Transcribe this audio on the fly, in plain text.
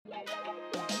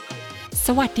ส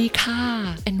วัสดีค่ะ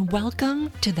and welcome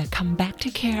to the Come Back to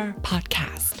Care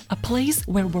podcast, a place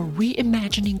where we're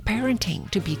reimagining parenting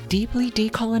to be deeply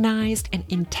decolonized and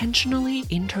intentionally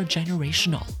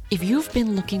intergenerational. If you've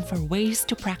been looking for ways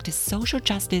to practice social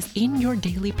justice in your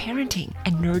daily parenting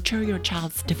and nurture your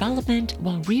child's development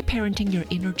while reparenting your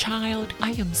inner child,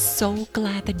 I am so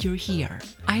glad that you're here.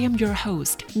 I am your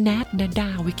host, Nat Nada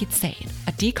Wikitsain,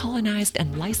 a decolonized and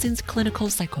licensed clinical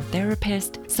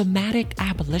psychotherapist, somatic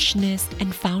abolitionist,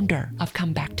 and founder of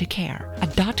Come Back to Care, a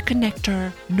dot connector,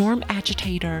 norm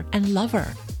agitator, and lover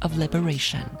of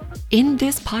liberation. In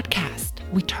this podcast,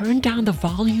 we turn down the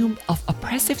volume of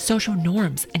oppressive social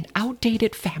norms and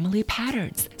outdated family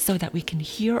patterns so that we can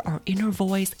hear our inner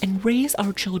voice and raise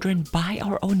our children by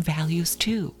our own values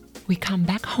too. We come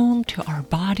back home to our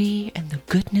body and the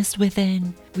goodness within.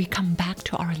 We come back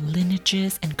to our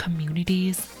lineages and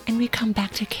communities, and we come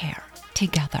back to care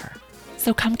together. So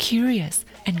come curious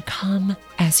and come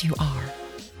as you are.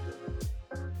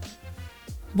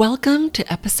 Welcome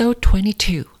to episode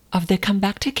 22 of the Come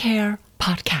Back to Care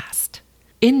podcast.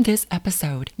 In this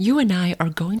episode, you and I are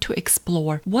going to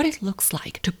explore what it looks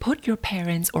like to put your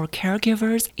parents or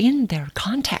caregivers in their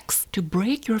context to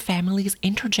break your family's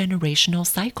intergenerational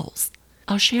cycles.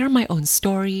 I'll share my own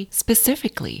story,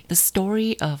 specifically the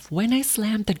story of when I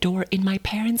slammed the door in my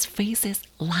parents' faces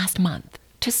last month.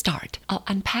 To start, I'll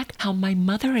unpack how my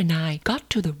mother and I got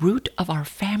to the root of our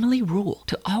family rule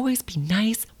to always be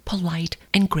nice, polite,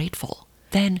 and grateful.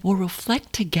 Then we'll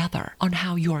reflect together on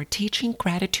how you are teaching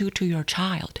gratitude to your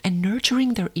child and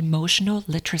nurturing their emotional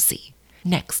literacy.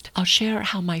 Next, I'll share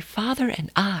how my father and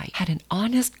I had an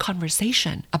honest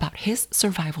conversation about his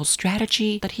survival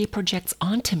strategy that he projects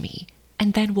onto me.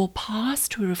 And then we'll pause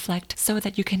to reflect so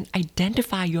that you can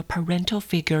identify your parental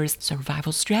figure's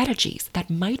survival strategies that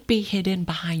might be hidden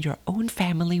behind your own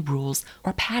family rules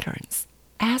or patterns.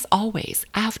 As always,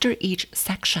 after each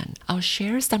section, I'll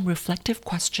share some reflective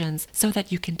questions so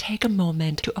that you can take a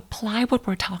moment to apply what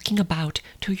we're talking about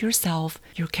to yourself,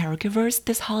 your caregivers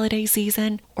this holiday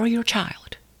season, or your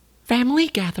child. Family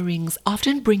gatherings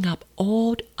often bring up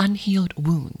old, unhealed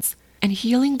wounds, and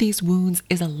healing these wounds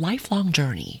is a lifelong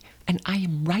journey, and I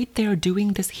am right there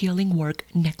doing this healing work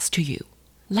next to you.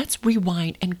 Let's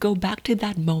rewind and go back to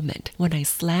that moment when I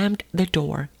slammed the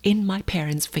door in my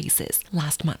parents' faces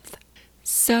last month.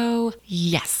 So,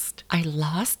 yes, I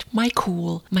lost my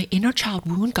cool. My inner child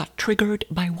wound got triggered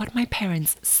by what my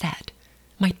parents said.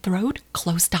 My throat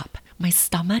closed up, my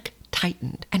stomach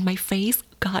tightened, and my face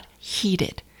got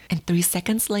heated. And 3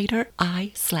 seconds later,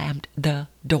 I slammed the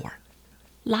door.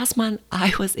 Last month,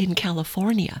 I was in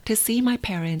California to see my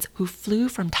parents who flew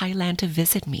from Thailand to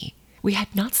visit me. We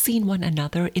had not seen one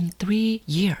another in 3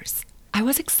 years. I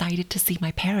was excited to see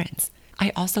my parents.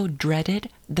 I also dreaded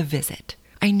the visit.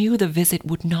 I knew the visit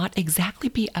would not exactly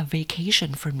be a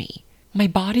vacation for me. My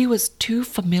body was too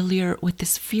familiar with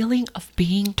this feeling of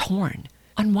being torn.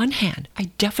 On one hand, I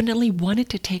definitely wanted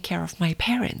to take care of my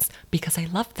parents because I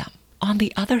loved them. On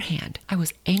the other hand, I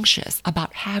was anxious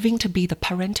about having to be the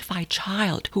parentified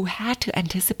child who had to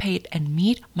anticipate and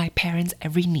meet my parents'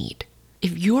 every need.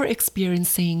 If you're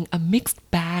experiencing a mixed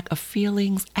bag of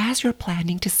feelings as you're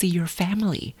planning to see your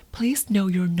family, please know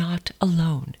you're not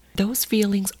alone. Those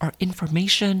feelings are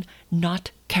information,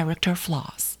 not character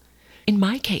flaws. In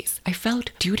my case, I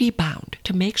felt duty-bound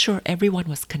to make sure everyone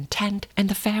was content and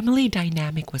the family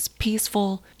dynamic was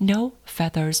peaceful, no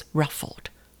feathers ruffled.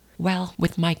 Well,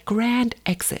 with my grand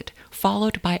exit,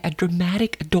 followed by a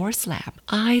dramatic door slam,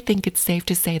 I think it's safe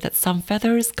to say that some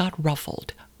feathers got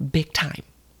ruffled, big time.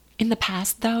 In the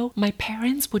past, though, my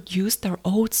parents would use their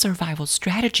old survival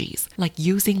strategies, like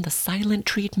using the silent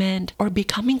treatment or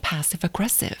becoming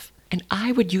passive-aggressive. And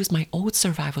I would use my old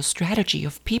survival strategy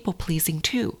of people-pleasing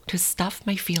too, to stuff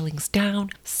my feelings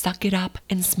down, suck it up,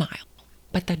 and smile.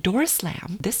 But the door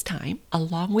slam, this time,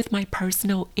 along with my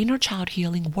personal inner child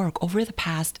healing work over the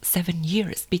past 7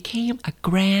 years, became a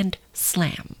grand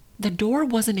slam. The door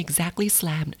wasn't exactly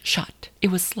slammed shut. It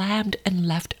was slammed and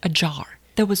left ajar.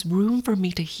 There was room for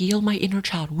me to heal my inner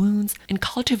child wounds and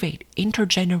cultivate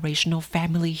intergenerational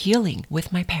family healing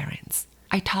with my parents.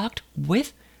 I talked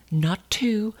with, not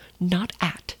to, not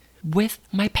at, with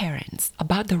my parents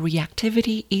about the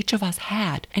reactivity each of us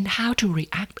had and how to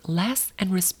react less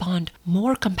and respond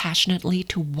more compassionately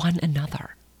to one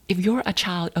another. If you're a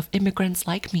child of immigrants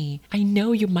like me, I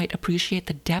know you might appreciate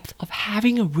the depth of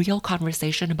having a real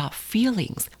conversation about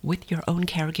feelings with your own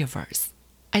caregivers.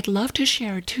 I'd love to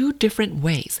share 2 different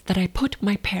ways that I put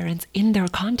my parents in their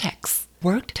contexts,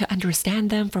 worked to understand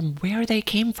them from where they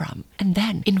came from, and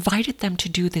then invited them to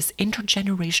do this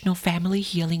intergenerational family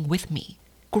healing with me.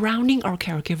 grounding our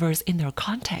caregivers in their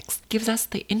context gives us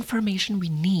the information we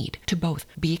need to both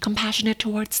be compassionate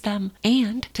towards them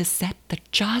and to set the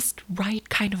just right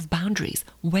kind of boundaries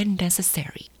when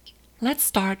necessary. Let's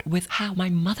start with how my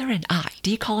mother and I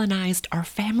decolonized our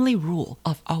family rule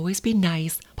of always be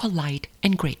nice, polite,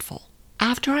 and grateful.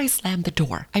 After I slammed the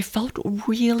door, I felt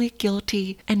really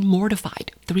guilty and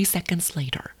mortified 3 seconds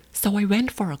later. So I went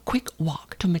for a quick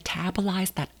walk to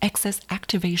metabolize that excess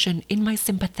activation in my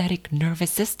sympathetic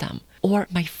nervous system, or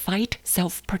my fight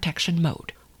self-protection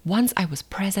mode. Once I was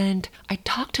present, I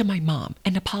talked to my mom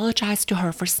and apologized to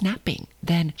her for snapping.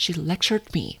 Then she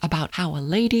lectured me about how a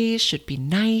lady should be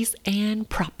nice and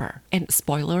proper. And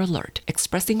spoiler alert,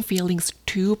 expressing feelings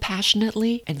too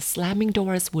passionately and slamming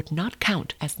doors would not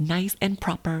count as nice and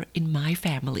proper in my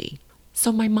family.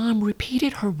 So my mom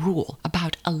repeated her rule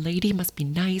about a lady must be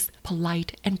nice,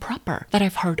 polite, and proper that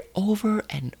I've heard over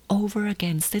and over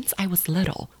again since I was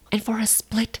little. And for a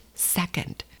split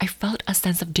second, I felt a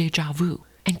sense of déjà vu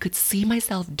and could see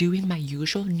myself doing my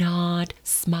usual nod,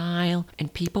 smile,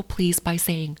 and people please by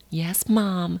saying, "Yes,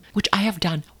 Mom," which I have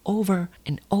done over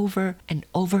and over and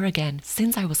over again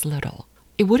since I was little.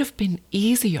 It would have been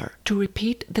easier to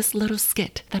repeat this little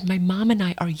skit that my mom and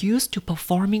I are used to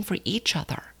performing for each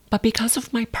other. But because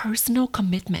of my personal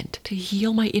commitment to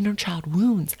heal my inner child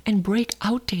wounds and break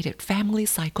outdated family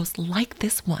cycles like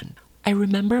this one, I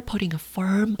remember putting a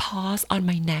firm pause on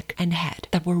my neck and head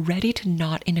that were ready to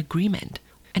nod in agreement,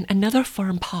 and another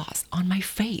firm pause on my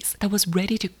face that was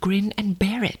ready to grin and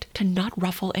bear it to not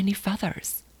ruffle any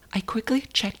feathers. I quickly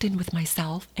checked in with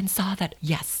myself and saw that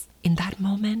yes, in that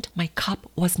moment, my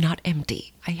cup was not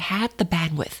empty. I had the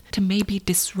bandwidth to maybe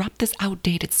disrupt this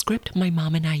outdated script my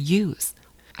mom and I use.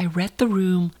 I read the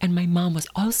room and my mom was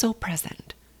also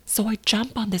present. So I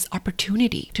jumped on this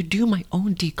opportunity to do my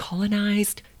own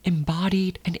decolonized,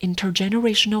 embodied, and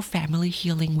intergenerational family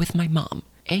healing with my mom.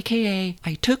 AKA,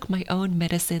 I took my own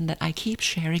medicine that I keep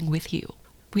sharing with you.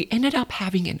 We ended up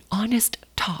having an honest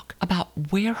talk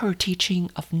about where her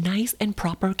teaching of nice and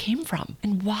proper came from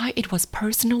and why it was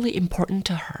personally important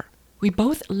to her. We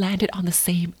both landed on the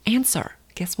same answer.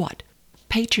 Guess what?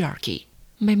 Patriarchy.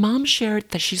 My mom shared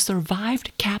that she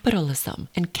survived capitalism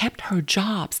and kept her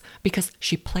jobs because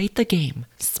she played the game,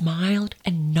 smiled,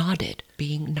 and nodded,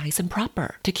 being nice and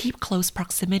proper to keep close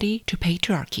proximity to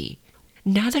patriarchy.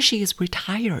 Now that she is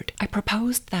retired, I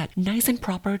proposed that nice and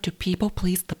proper to people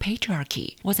please the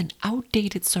patriarchy was an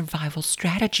outdated survival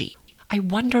strategy. I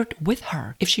wondered with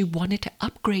her if she wanted to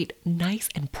upgrade nice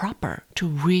and proper to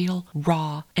real,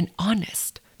 raw, and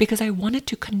honest, because I wanted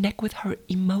to connect with her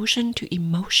emotion to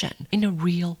emotion in a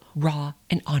real, raw,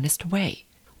 and honest way.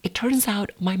 It turns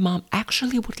out my mom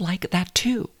actually would like that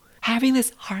too. Having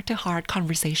this heart-to-heart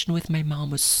conversation with my mom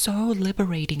was so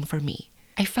liberating for me.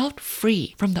 I felt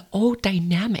free from the old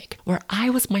dynamic where I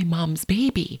was my mom's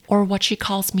baby, or what she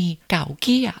calls me, 搞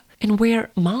基, and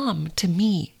where mom to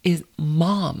me is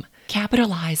mom,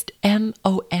 capitalized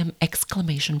M-O-M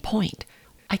exclamation point.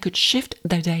 I could shift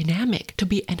the dynamic to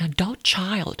be an adult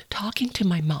child talking to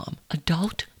my mom,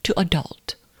 adult to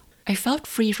adult. I felt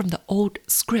free from the old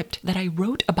script that I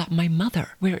wrote about my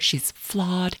mother, where she's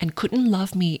flawed and couldn't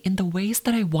love me in the ways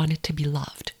that I wanted to be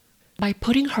loved. By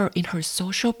putting her in her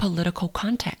social-political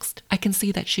context, I can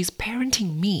see that she's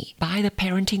parenting me by the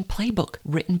parenting playbook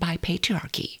written by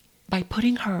patriarchy. By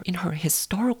putting her in her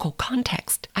historical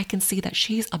context, I can see that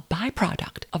she's a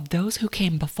byproduct of those who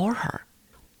came before her.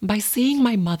 By seeing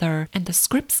my mother and the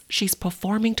scripts she's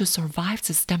performing to survive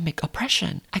systemic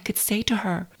oppression, I could say to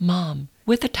her, "Mom,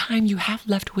 with the time you have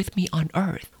left with me on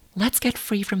Earth, let's get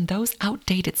free from those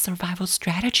outdated survival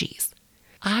strategies."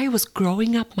 I was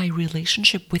growing up my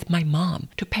relationship with my mom,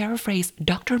 to paraphrase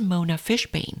Dr. Mona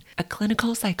Fishbane, a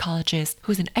clinical psychologist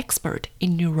who's an expert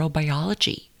in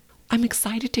neurobiology. I'm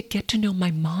excited to get to know my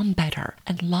mom better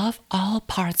and love all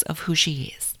parts of who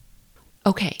she is.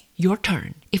 Okay, your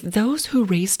turn. If those who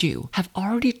raised you have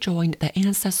already joined the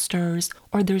ancestors,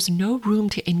 or there's no room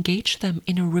to engage them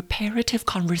in a reparative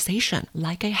conversation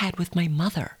like I had with my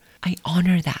mother, I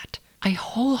honor that. I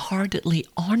wholeheartedly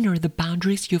honor the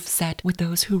boundaries you've set with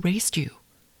those who raised you.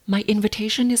 My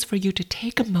invitation is for you to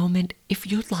take a moment,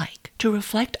 if you'd like, to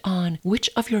reflect on which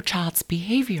of your child's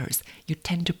behaviors you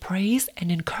tend to praise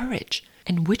and encourage,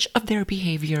 and which of their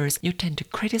behaviors you tend to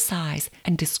criticize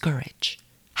and discourage.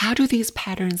 How do these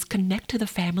patterns connect to the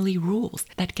family rules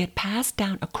that get passed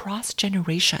down across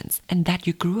generations and that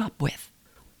you grew up with?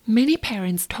 Many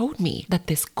parents told me that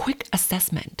this quick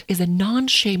assessment is a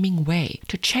non-shaming way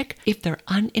to check if they're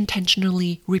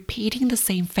unintentionally repeating the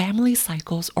same family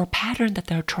cycles or pattern that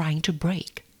they're trying to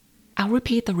break. I'll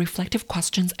repeat the reflective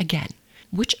questions again.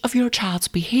 which of your child's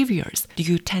behaviors do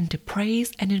you tend to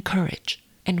praise and encourage?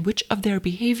 And which of their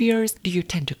behaviors do you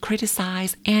tend to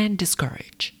criticize and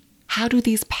discourage? How do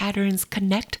these patterns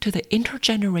connect to the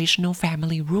intergenerational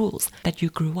family rules that you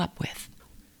grew up with?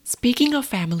 Speaking of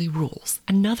family rules,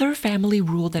 another family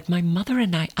rule that my mother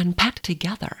and I unpacked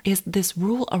together is this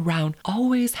rule around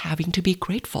always having to be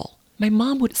grateful. My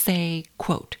mom would say,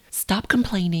 quote, "Stop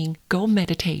complaining, go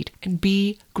meditate, and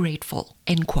be grateful,"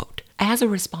 end quote, as a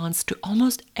response to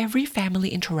almost every family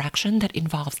interaction that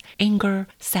involves anger,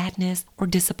 sadness, or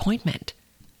disappointment.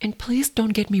 And please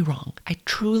don't get me wrong, I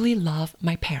truly love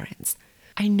my parents.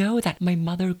 I know that my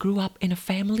mother grew up in a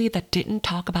family that didn't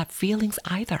talk about feelings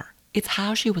either. It's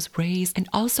how she was raised and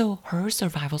also her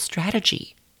survival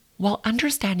strategy. While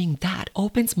understanding that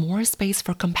opens more space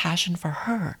for compassion for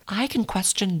her, I can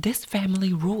question this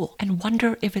family rule and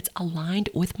wonder if it's aligned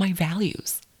with my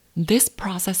values. This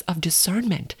process of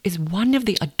discernment is one of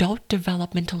the adult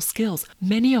developmental skills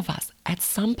many of us at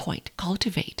some point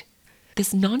cultivate.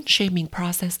 This non-shaming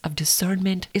process of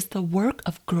discernment is the work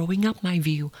of growing up my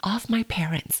view of my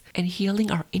parents and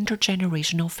healing our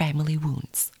intergenerational family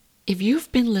wounds. If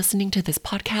you've been listening to this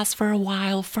podcast for a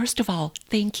while, first of all,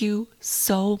 thank you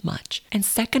so much. And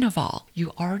second of all,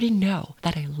 you already know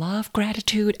that I love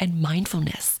gratitude and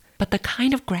mindfulness. But the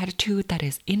kind of gratitude that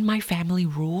is in my family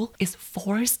rule is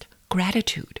forced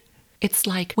gratitude. It's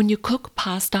like when you cook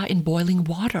pasta in boiling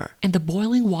water and the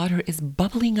boiling water is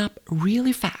bubbling up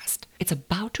really fast. It's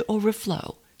about to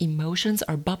overflow. Emotions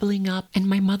are bubbling up, and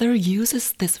my mother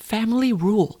uses this family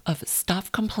rule of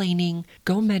stop complaining,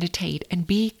 go meditate, and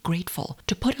be grateful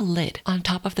to put a lid on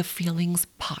top of the feelings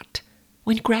pot.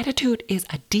 When gratitude is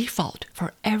a default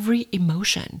for every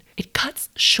emotion, it cuts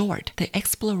short the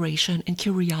exploration and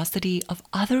curiosity of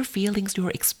other feelings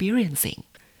you're experiencing.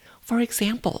 For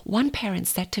example, one parent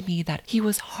said to me that he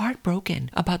was heartbroken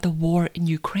about the war in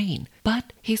Ukraine,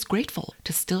 but he's grateful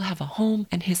to still have a home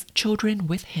and his children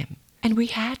with him. And we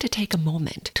had to take a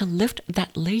moment to lift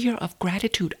that layer of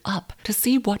gratitude up to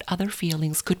see what other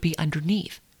feelings could be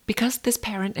underneath. Because this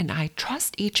parent and I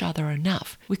trust each other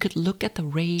enough, we could look at the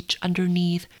rage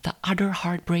underneath, the utter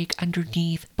heartbreak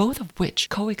underneath, both of which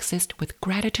coexist with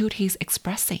gratitude he's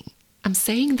expressing. I'm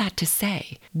saying that to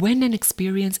say, when an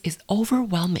experience is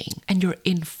overwhelming and you're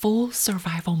in full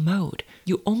survival mode,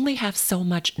 you only have so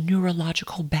much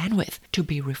neurological bandwidth to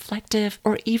be reflective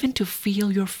or even to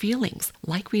feel your feelings,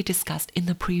 like we discussed in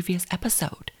the previous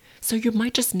episode. So you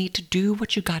might just need to do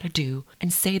what you gotta do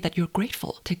and say that you're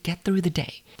grateful to get through the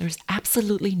day. There's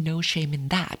absolutely no shame in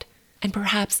that. And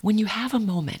perhaps when you have a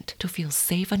moment to feel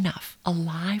safe enough,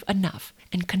 alive enough,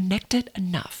 and connected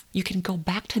enough, you can go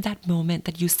back to that moment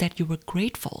that you said you were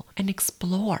grateful and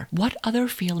explore what other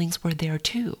feelings were there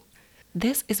too.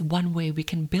 This is one way we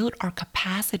can build our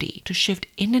capacity to shift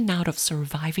in and out of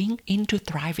surviving into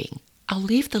thriving. I'll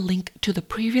leave the link to the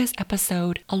previous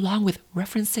episode along with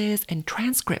references and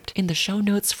transcript in the show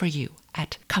notes for you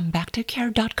at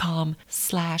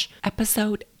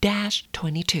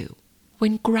comebacktocare.com/episode-22.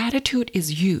 When gratitude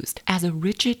is used as a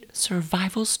rigid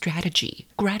survival strategy,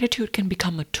 gratitude can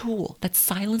become a tool that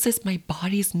silences my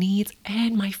body's needs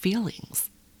and my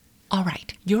feelings. All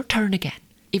right, your turn again.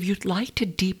 If you'd like to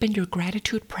deepen your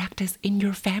gratitude practice in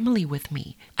your family with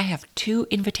me, I have 2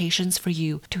 invitations for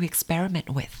you to experiment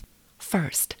with.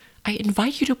 First, I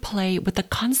invite you to play with the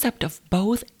concept of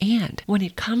both and when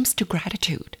it comes to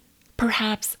gratitude.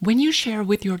 Perhaps when you share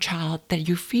with your child that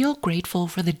you feel grateful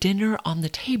for the dinner on the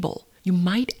table, you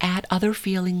might add other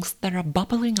feelings that are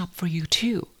bubbling up for you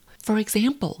too. For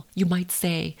example, you might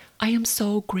say, "I am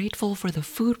so grateful for the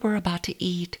food we're about to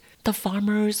eat, the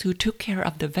farmers who took care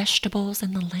of the vegetables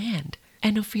and the land,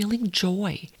 and of feeling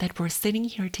joy that we're sitting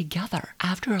here together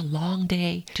after a long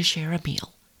day to share a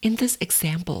meal." In this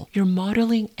example, you're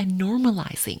modeling and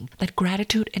normalizing that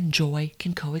gratitude and joy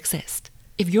can coexist.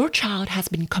 If your child has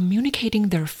been communicating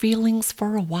their feelings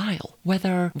for a while,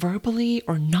 whether verbally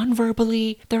or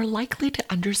non-verbally, they're likely to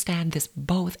understand this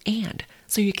both and,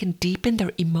 so you can deepen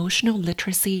their emotional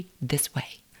literacy this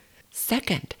way.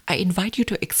 Second, I invite you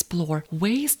to explore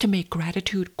ways to make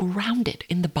gratitude grounded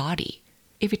in the body.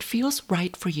 If it feels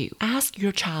right for you, ask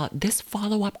your child this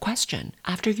follow-up question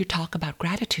after you talk about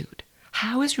gratitude.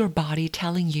 How is your body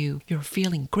telling you you're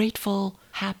feeling grateful,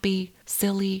 happy,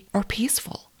 silly, or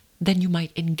peaceful? Then you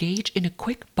might engage in a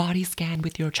quick body scan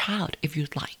with your child if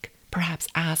you'd like. Perhaps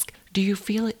ask, do you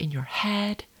feel it in your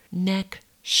head, neck,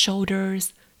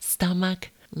 shoulders,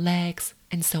 stomach, legs,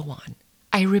 and so on?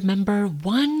 I remember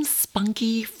one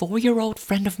spunky 4-year-old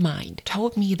friend of mine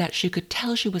told me that she could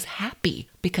tell she was happy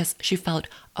because she felt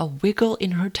a wiggle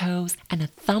in her toes and a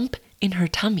thump in her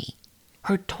tummy.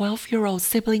 Her 12-year-old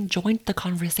sibling joined the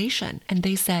conversation and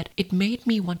they said, "It made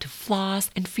me want to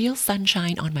floss and feel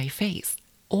sunshine on my face."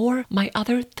 Or my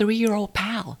other 3-year-old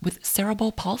pal with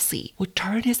cerebral palsy would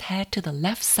turn his head to the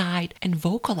left side and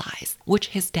vocalize, which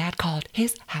his dad called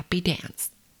his happy dance.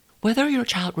 Whether your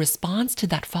child responds to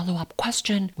that follow-up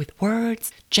question with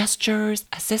words, gestures,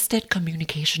 assisted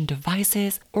communication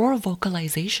devices, or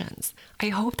vocalizations, I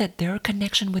hope that their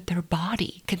connection with their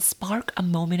body can spark a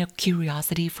moment of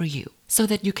curiosity for you, so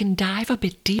that you can dive a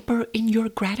bit deeper in your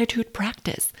gratitude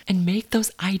practice and make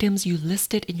those items you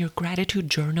listed in your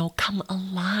gratitude journal come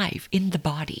alive in the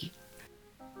body.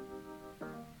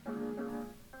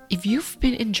 If you've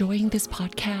been enjoying this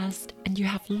podcast and you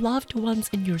have loved ones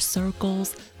in your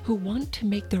circles who want to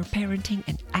make their parenting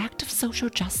an act of social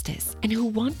justice and who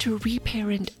want to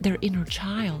reparent their inner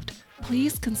child,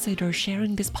 please consider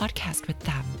sharing this podcast with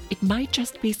them. It might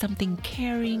just be something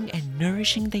caring and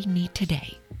nourishing they need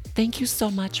today. Thank you so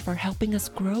much for helping us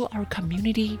grow our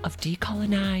community of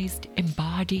decolonized,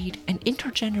 embodied, and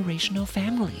intergenerational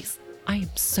families. I am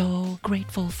so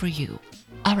grateful for you.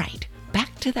 All right,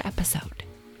 back to the episode.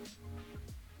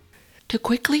 To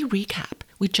quickly recap,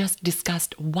 we just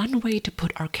discussed one way to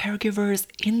put our caregivers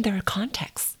in their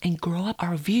context and grow up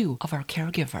our view of our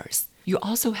caregivers. You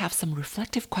also have some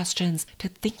reflective questions to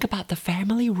think about the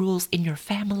family rules in your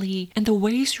family and the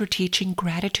ways you're teaching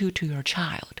gratitude to your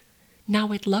child.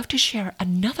 Now I'd love to share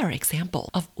another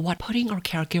example of what putting our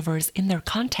caregivers in their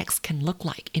context can look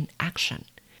like in action.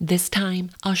 This time,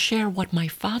 I'll share what my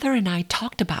father and I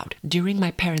talked about during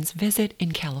my parents' visit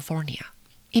in California.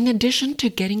 In addition to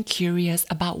getting curious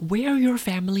about where your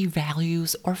family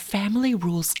values or family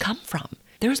rules come from,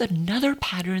 there's another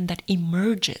pattern that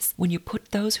emerges when you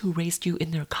put those who raised you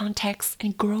in their context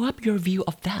and grow up your view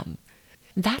of them.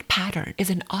 That pattern is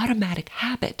an automatic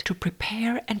habit to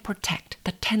prepare and protect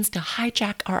that tends to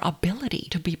hijack our ability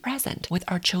to be present with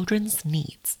our children's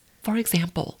needs. For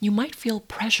example, you might feel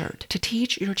pressured to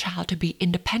teach your child to be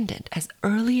independent as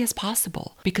early as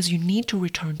possible because you need to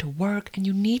return to work and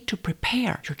you need to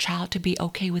prepare your child to be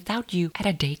okay without you at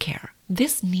a daycare.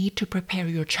 This need to prepare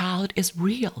your child is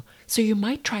real, so you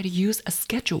might try to use a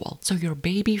schedule so your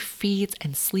baby feeds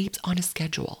and sleeps on a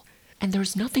schedule. And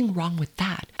there's nothing wrong with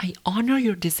that. I honor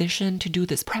your decision to do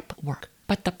this prep work.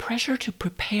 But the pressure to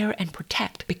prepare and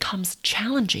protect becomes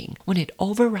challenging when it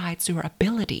overrides your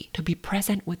ability to be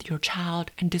present with your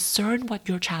child and discern what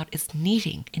your child is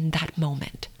needing in that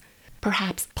moment.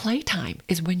 Perhaps playtime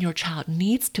is when your child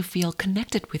needs to feel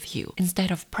connected with you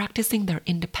instead of practicing their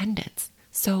independence.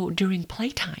 So during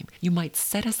playtime, you might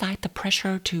set aside the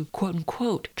pressure to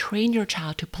quote-unquote train your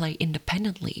child to play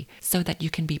independently so that you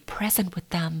can be present with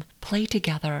them, play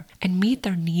together, and meet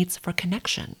their needs for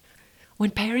connection. When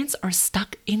parents are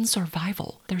stuck in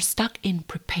survival, they're stuck in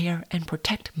prepare and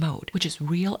protect mode, which is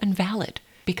real and valid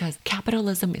because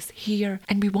capitalism is here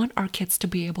and we want our kids to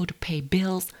be able to pay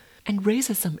bills, and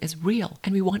racism is real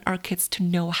and we want our kids to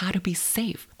know how to be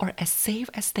safe or as safe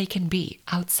as they can be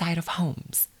outside of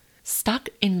homes. Stuck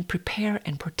in prepare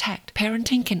and protect,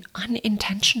 parenting can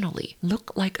unintentionally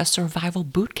look like a survival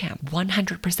boot camp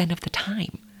 100% of the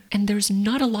time. And there's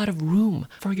not a lot of room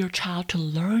for your child to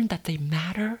learn that they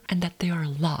matter and that they are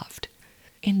loved.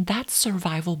 In that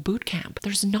survival boot camp,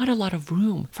 there's not a lot of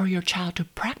room for your child to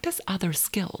practice other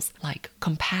skills like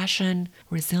compassion,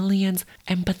 resilience,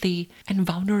 empathy, and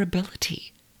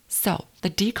vulnerability. So, the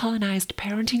decolonized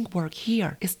parenting work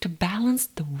here is to balance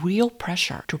the real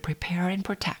pressure to prepare and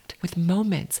protect with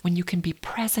moments when you can be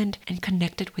present and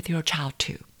connected with your child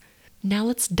too. Now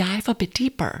let's dive a bit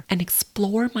deeper and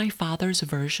explore my father's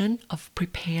version of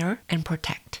prepare and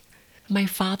protect. My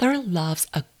father loves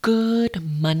a good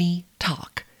money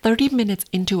talk. 30 minutes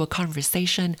into a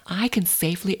conversation, I can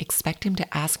safely expect him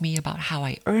to ask me about how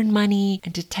I earn money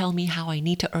and to tell me how I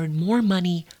need to earn more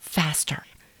money faster.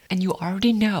 And you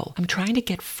already know I'm trying to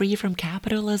get free from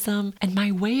capitalism, and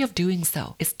my way of doing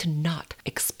so is to not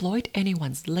exploit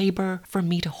anyone's labor for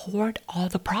me to hoard all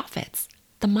the profits.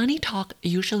 The money talk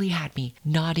usually had me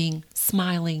nodding,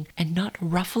 smiling, and not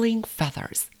ruffling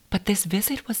feathers. But this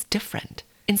visit was different.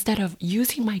 Instead of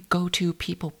using my go-to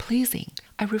people-pleasing,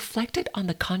 I reflected on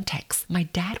the context my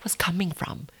dad was coming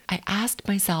from. I asked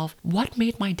myself what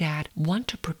made my dad want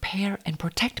to prepare and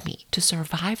protect me to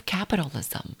survive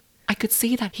capitalism. I could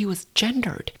see that he was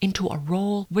gendered into a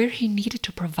role where he needed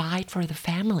to provide for the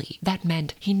family. That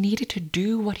meant he needed to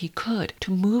do what he could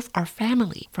to move our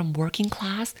family from working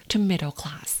class to middle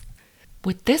class.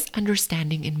 With this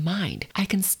understanding in mind, I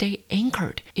can stay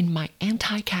anchored in my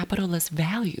anti-capitalist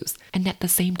values and at the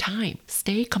same time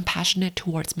stay compassionate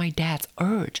towards my dad's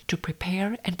urge to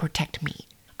prepare and protect me.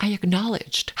 I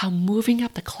acknowledged how moving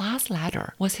up the class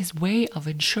ladder was his way of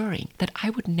ensuring that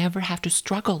I would never have to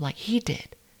struggle like he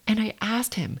did. And I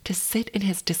asked him to sit in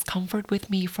his discomfort with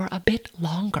me for a bit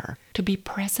longer, to be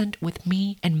present with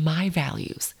me and my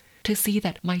values, to see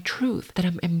that my truth that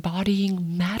I'm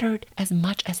embodying mattered as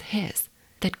much as his,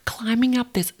 that climbing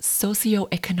up this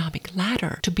socioeconomic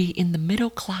ladder to be in the middle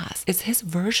class is his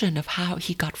version of how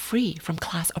he got free from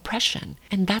class oppression,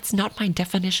 and that's not my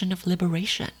definition of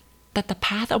liberation, that the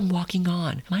path I'm walking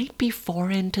on might be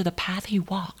foreign to the path he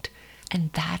walked,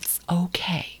 and that's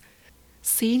okay.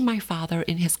 Seeing my father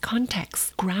in his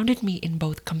context grounded me in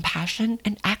both compassion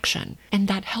and action, and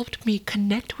that helped me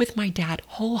connect with my dad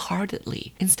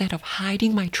wholeheartedly instead of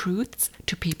hiding my truths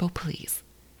to people please.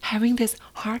 Having this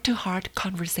heart-to-heart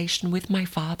conversation with my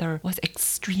father was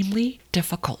extremely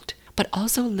difficult, but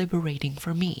also liberating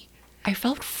for me. I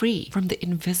felt free from the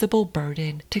invisible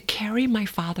burden to carry my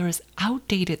father's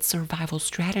outdated survival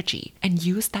strategy and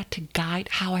use that to guide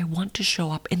how I want to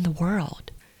show up in the world.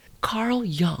 Carl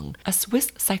Jung, a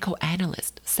Swiss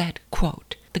psychoanalyst, said,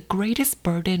 quote, "The greatest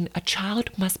burden a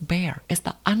child must bear is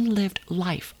the unlived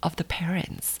life of the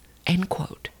parents," end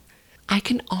quote. I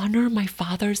can honor my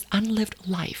father's unlived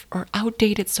life or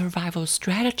outdated survival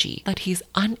strategy that he's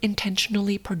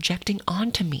unintentionally projecting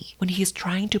onto me when he's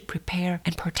trying to prepare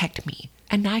and protect me,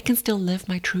 and I can still live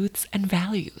my truths and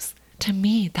values. To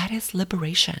me, that is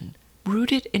liberation.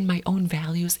 Rooted in my own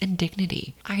values and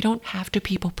dignity, I don't have to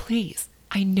people please.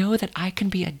 I know that I can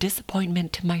be a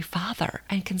disappointment to my father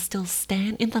and can still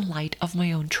stand in the light of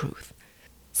my own truth.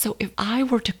 So if I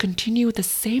were to continue the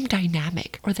same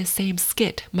dynamic or the same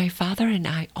skit my father and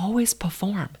I always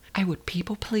perform, I would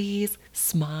people please,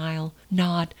 smile,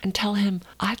 nod, and tell him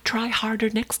I'd try harder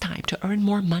next time to earn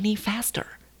more money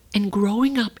faster. And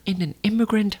growing up in an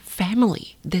immigrant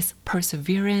family, this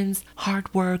perseverance,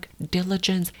 hard work,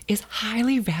 diligence is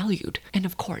highly valued and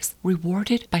of course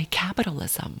rewarded by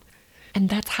capitalism. And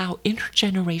that's how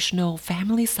intergenerational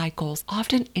family cycles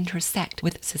often intersect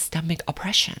with systemic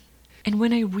oppression. And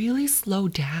when I really slow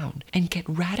down and get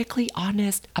radically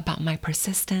honest about my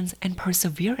persistence and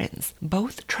perseverance,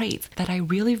 both traits that I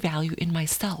really value in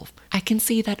myself, I can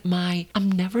see that my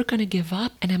 "I'm never gonna give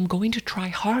up and I'm going to try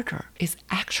harder" is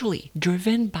actually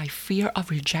driven by fear of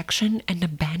rejection and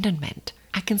abandonment.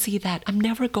 I can see that "I'm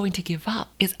never going to give up"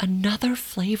 is another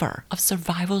flavor of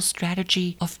survival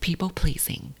strategy of people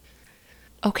pleasing.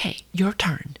 Okay, your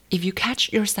turn. If you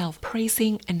catch yourself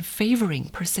praising and favoring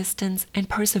persistence and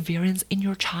perseverance in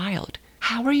your child,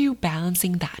 how are you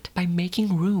balancing that by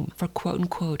making room for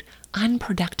quote-unquote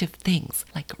unproductive things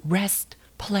like rest,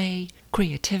 play,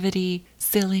 creativity,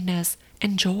 silliness,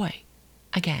 and joy?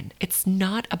 Again, it's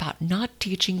not about not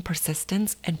teaching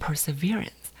persistence and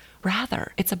perseverance.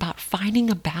 Rather, it's about finding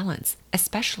a balance,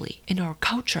 especially in our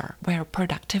culture where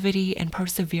productivity and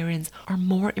perseverance are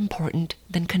more important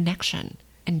than connection,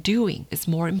 and doing is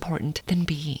more important than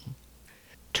being.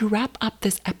 To wrap up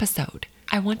this episode,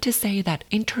 I want to say that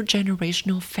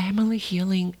intergenerational family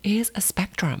healing is a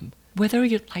spectrum. Whether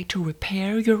you'd like to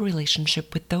repair your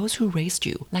relationship with those who raised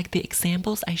you, like the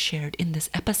examples I shared in this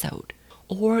episode,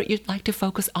 or you'd like to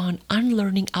focus on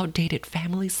unlearning outdated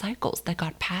family cycles that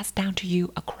got passed down to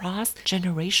you across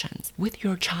generations with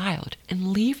your child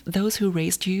and leave those who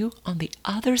raised you on the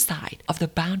other side of the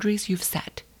boundaries you've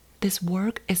set. This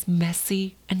work is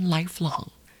messy and lifelong.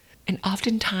 And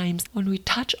oftentimes, when we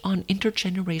touch on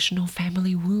intergenerational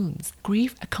family wounds,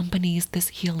 grief accompanies this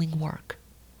healing work.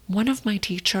 One of my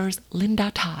teachers,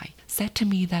 Linda Tai, said to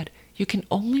me that you can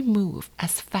only move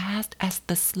as fast as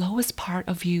the slowest part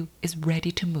of you is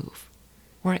ready to move.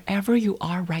 Wherever you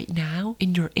are right now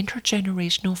in your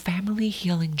intergenerational family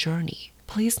healing journey,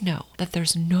 please know that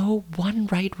there's no one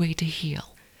right way to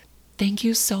heal. Thank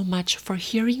you so much for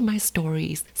hearing my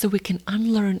stories so we can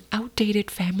unlearn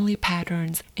outdated family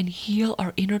patterns and heal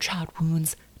our inner child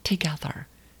wounds together.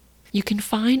 You can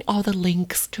find all the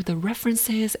links to the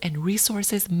references and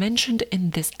resources mentioned in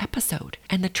this episode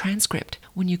and the transcript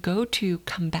when you go to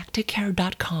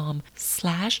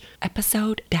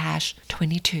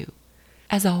comebacktocare.com/episode-22.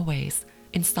 As always,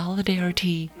 in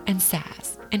solidarity and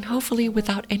sass, and hopefully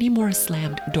without any more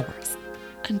slammed doors.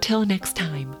 Until next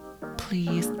time,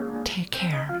 please take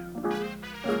care.